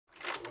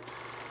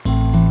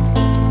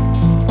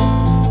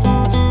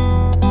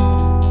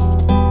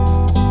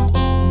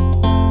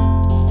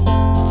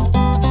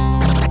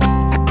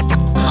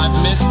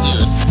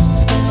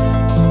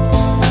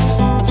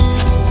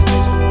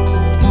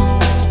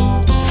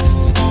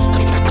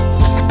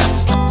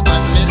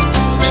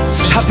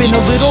been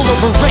a little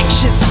over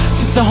anxious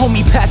since a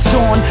homie passed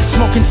on.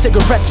 Smoking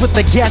cigarettes with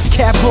the gas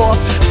cap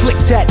off. Flick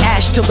that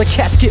ash till the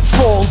casket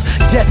falls.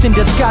 Death in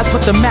disguise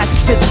but the mask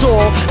fits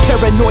all.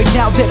 Paranoid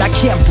now that I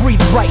can't breathe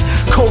right.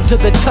 Cold to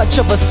the touch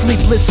of a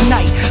sleepless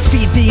night.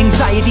 Feed the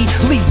anxiety,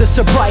 leave the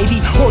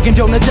sobriety. Organ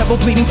donor, devil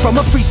bleeding from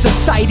a free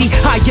society.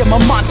 I am a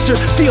monster,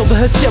 feel the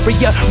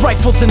hysteria.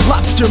 Rifles and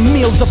lobster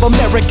meals of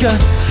America.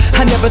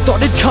 I never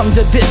thought it'd come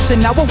to this,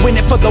 and now I win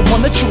it for the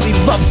one that truly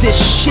loved this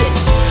shit.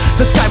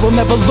 The sky will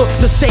never look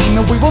the same,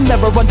 and we will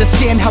never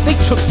understand how they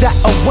took that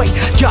away.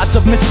 Gods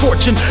of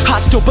misfortune,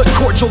 hostile but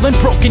cordial, and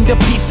broken to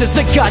pieces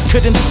that God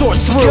couldn't sort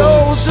through.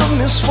 Goals of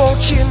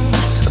misfortune,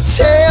 a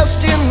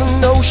test in the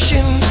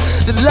notion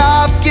that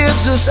life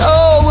gives us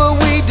all what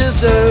we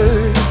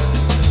deserve.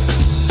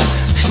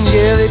 And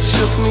yeah, they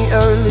took me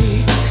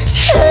early.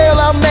 Hell,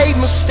 I made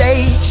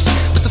mistakes,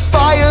 but the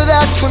fire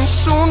that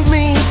consumed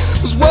me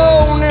was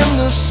one and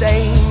the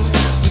same.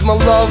 With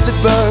my love that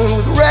burned,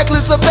 with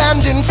reckless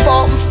abandon,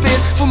 fought and spit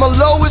for my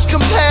lowest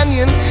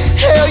companion.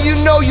 Hell, you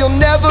know you'll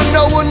never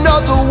know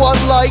another one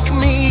like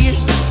me.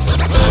 Where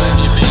have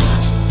you been?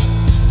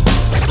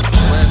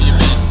 Where have you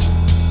been?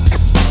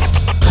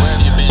 Where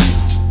have you been?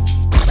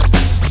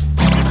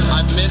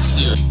 I've missed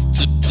you.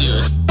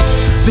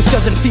 This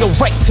doesn't feel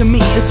right to me.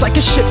 It's like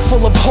a ship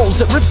full of holes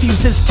that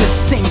refuses to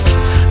sink.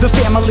 The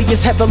family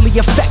is heavily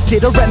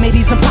affected. A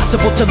remedy's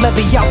impossible to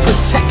levy out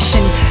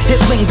protection. It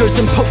lingers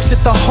and pokes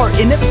at the heart,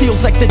 and it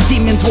feels like the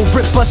demons will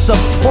rip us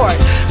apart.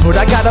 But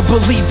I gotta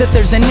believe that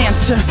there's an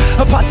answer,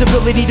 a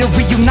possibility to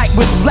reunite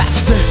with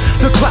laughter.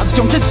 The clouds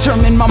don't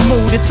determine my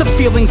mood. It's the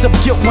feelings of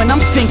guilt when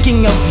I'm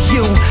thinking of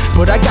you.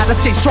 But I gotta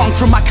stay strong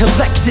for my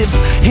collective,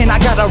 and I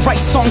gotta write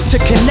songs to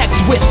connect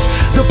with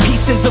the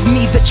pieces of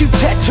me that you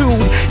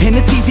tattooed. And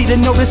it's easy to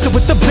notice it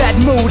with the bad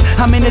mood.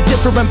 I'm in a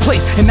different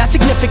place, and that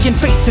significant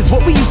face is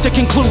what we used to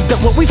conclude that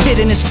what we've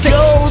hidden is safe.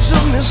 Goals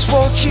of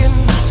misfortune,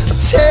 a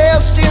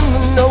test in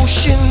the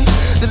notion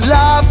that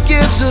life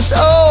gives us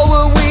all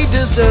what we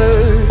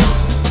deserve.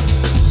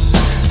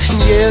 And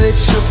yeah, they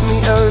took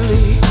me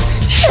early.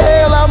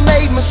 Hell, I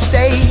made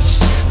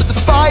mistakes, but the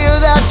fire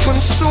that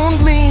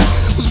consumed me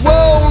was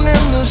one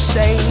and the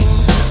same.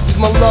 With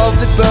my love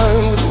that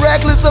burned, with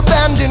reckless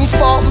abandon,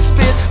 fought and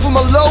spit for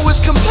my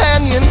lowest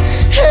companion.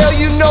 Hell,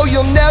 you know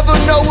you'll never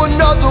know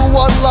another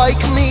one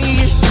like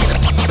me.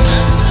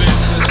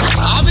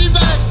 I'll be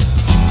back.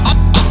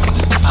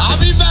 I'll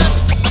be back.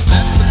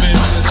 That's the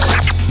business.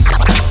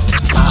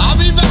 I'll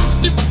be back.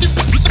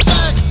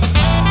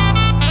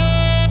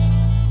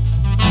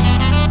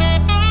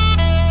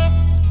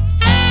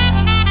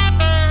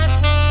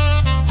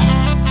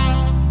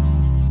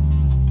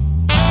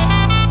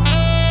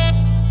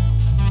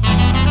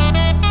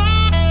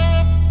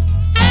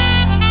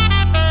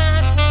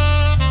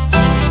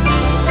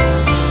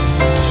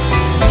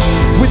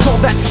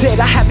 That said,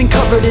 I haven't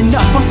covered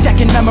enough. I'm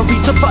stacking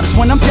memories of us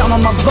when I'm down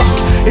on my luck.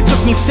 It took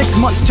me 6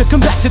 months to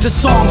come back to the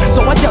song,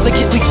 so I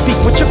delicately speak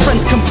what your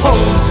friends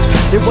composed.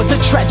 It was a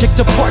tragic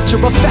departure,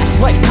 a fast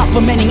life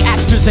complimenting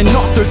actors and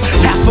authors.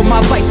 Half of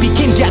my life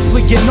became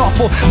ghastly and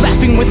awful,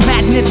 laughing with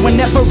madness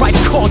whenever I'd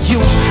call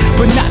you.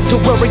 But not to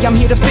worry, I'm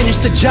here to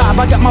finish the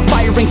job. I got my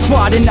firing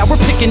squad and now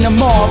we're picking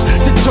them off,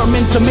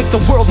 determined to make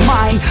the world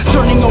mine,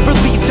 turning over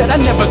leaves that I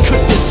never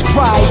could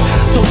describe.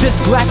 So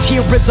this glass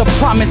here is a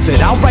promise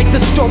that I'll write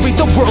the story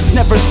the world's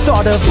never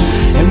thought of.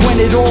 And when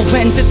it all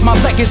ends, it's my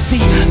legacy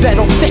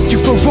that'll thank you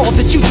for all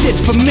that you did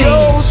for me.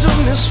 Goals of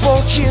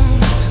misfortune,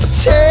 a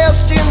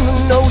test in the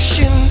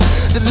notion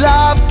that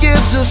life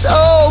gives us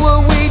all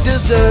what we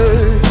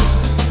deserve.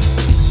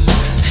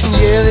 And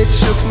yeah, they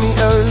took me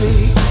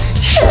early.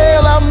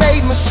 Hell, I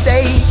made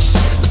mistakes,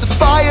 but the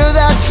fire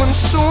that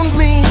consumed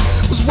me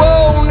was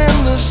one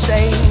and the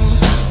same.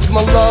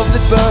 With my love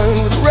that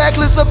burned, with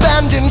reckless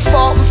abandon,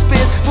 fought and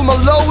spit for my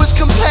lowest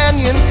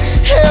companion.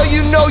 Hell,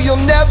 you know you'll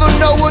never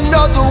know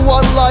another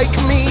one like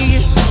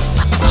me.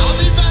 I'll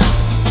be back.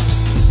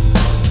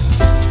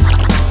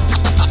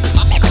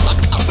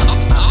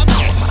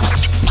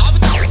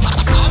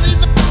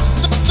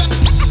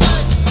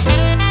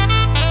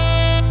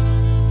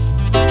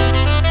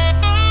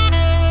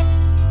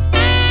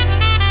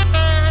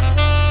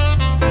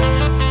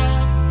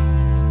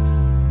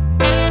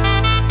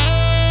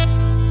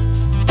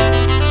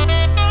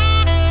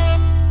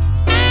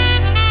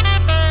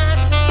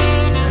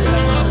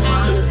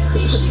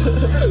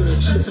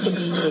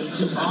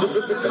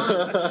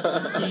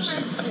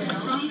 Patient.